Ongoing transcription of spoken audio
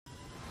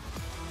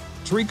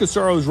Tariq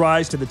Osaro's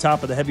rise to the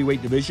top of the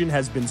heavyweight division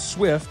has been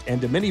swift and,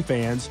 to many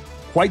fans,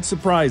 quite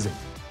surprising.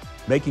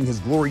 Making his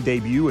Glory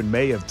debut in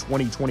May of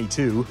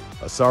 2022,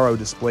 Osaro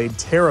displayed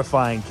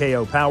terrifying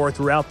KO power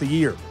throughout the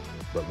year.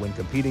 But when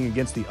competing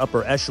against the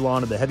upper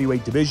echelon of the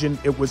heavyweight division,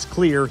 it was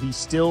clear he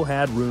still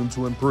had room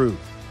to improve.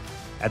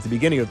 At the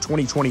beginning of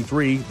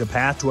 2023, the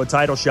path to a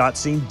title shot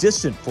seemed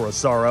distant for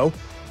Osaro.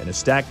 In a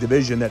stacked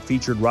division that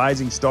featured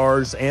rising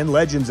stars and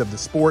legends of the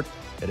sport,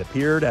 it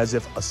appeared as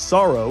if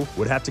Osaro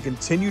would have to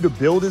continue to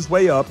build his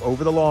way up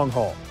over the long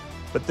haul.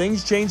 But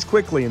things changed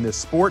quickly in this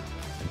sport,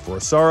 and for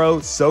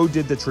Osaro, so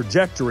did the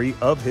trajectory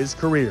of his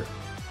career.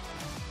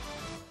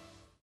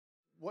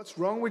 What's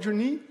wrong with your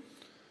knee?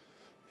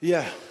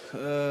 Yeah,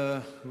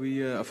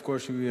 we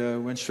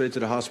went straight to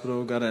the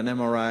hospital, got an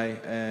MRI,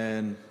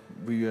 and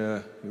we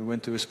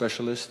went to a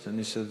specialist, and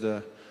he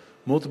said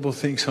multiple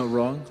things are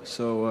wrong.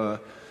 So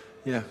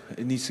yeah,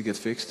 it needs to get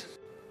fixed.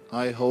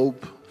 I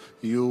hope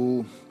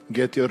you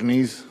get your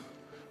knees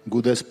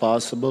good as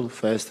possible,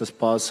 fast as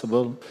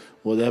possible.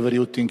 Whatever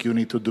you think you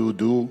need to do,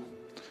 do.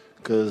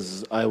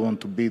 Because I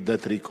want to beat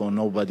that Rico,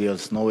 nobody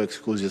else. No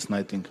excuses,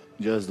 nothing.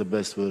 Just the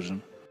best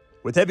version.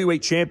 With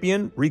heavyweight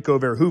champion Rico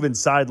Verhoeven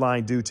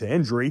sidelined due to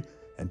injury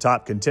and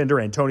top contender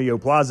Antonio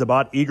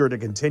Plazabot eager to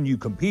continue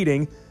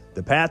competing,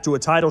 the path to a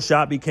title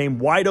shot became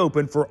wide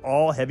open for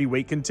all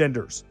heavyweight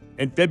contenders.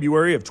 In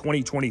February of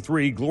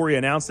 2023, Glory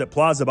announced that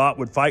Plazabot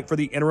would fight for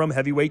the interim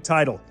heavyweight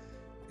title.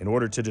 In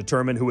order to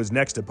determine who his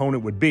next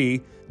opponent would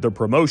be, the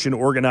promotion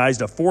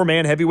organized a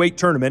four-man heavyweight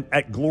tournament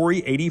at Glory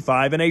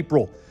 85 in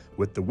April,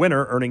 with the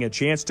winner earning a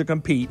chance to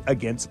compete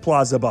against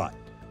Plazabot.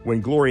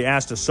 When Glory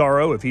asked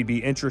Osaro if he'd be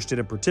interested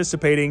in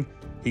participating,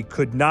 he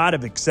could not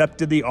have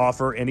accepted the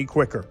offer any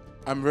quicker.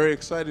 I'm very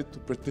excited to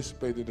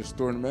participate in this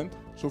tournament.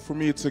 So for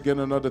me, it's again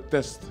another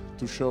test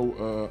to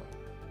show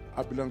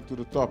I belong to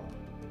the top.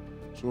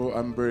 So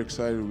I'm very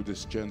excited with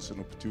this chance and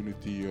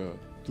opportunity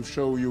to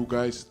show you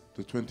guys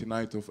the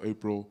 29th of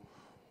April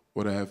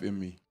what I have in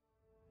me.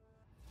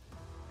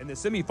 In the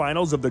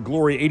semifinals of the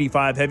Glory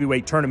 85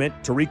 heavyweight tournament,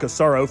 Tariq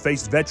Osaro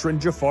faced veteran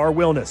Jafar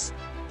Wilnis,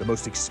 the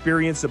most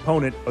experienced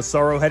opponent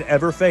Osaro had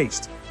ever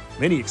faced.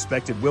 Many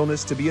expected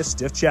Wilnis to be a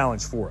stiff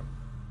challenge for him.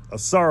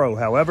 Osaro,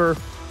 however,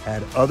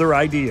 had other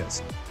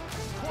ideas.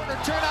 Corner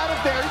turn out of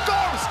there, he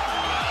goes!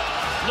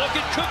 Look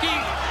at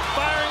Cookie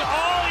firing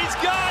all he's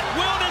got.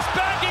 Wilnis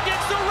back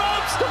against the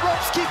ropes. The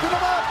ropes keeping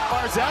him up.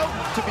 Bars out,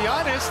 to be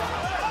honest.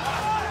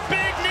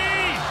 Big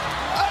knee.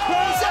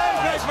 He's out.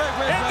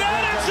 And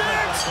that is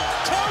it.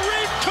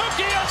 Tariq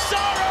Cookie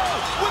Osaro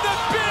with a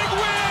big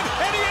win,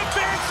 and he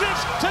advances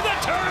to the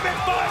tournament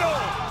final.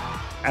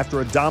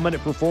 After a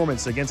dominant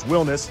performance against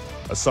Wilnis,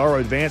 Osaro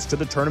advanced to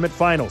the tournament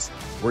finals,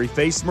 where he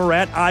faced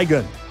Murat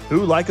Aygun,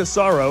 who, like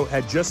Osaro,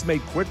 had just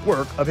made quick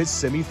work of his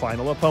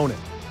semifinal opponent.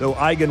 Though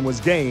Aygun was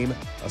game,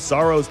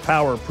 Osaro's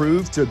power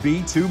proved to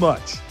be too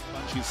much.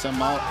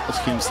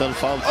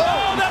 Himself out.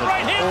 Oh, that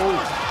right hand!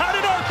 How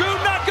did Argun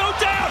not go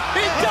down?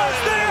 He does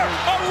there!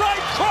 A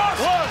right cross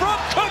from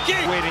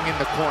Cookie! Waiting in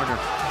the corner.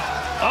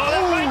 Oh,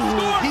 that right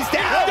score! He's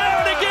down!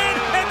 Down again,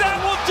 and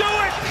that will do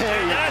it!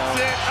 That's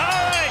go. it!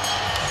 All right!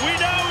 We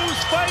know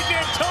who's fighting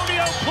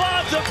Antonio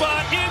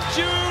Plazabot in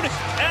June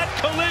at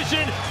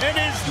Collision, and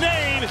his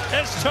name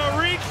is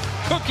Tariq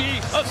Cookie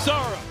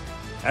Osaro.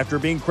 After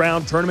being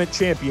crowned tournament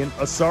champion,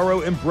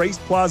 Osaro embraced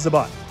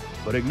Plazabot,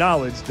 but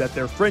acknowledged that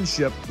their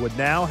friendship would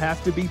now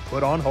have to be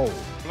put on hold.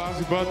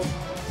 Plazabot,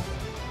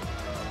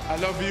 I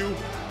love you,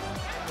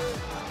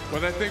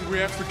 but I think we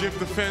have to give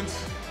the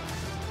fans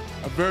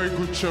a very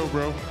good show,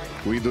 bro.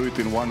 We do it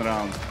in one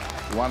round.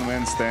 One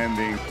man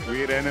standing.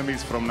 We're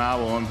enemies from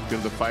now on till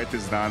the fight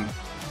is done.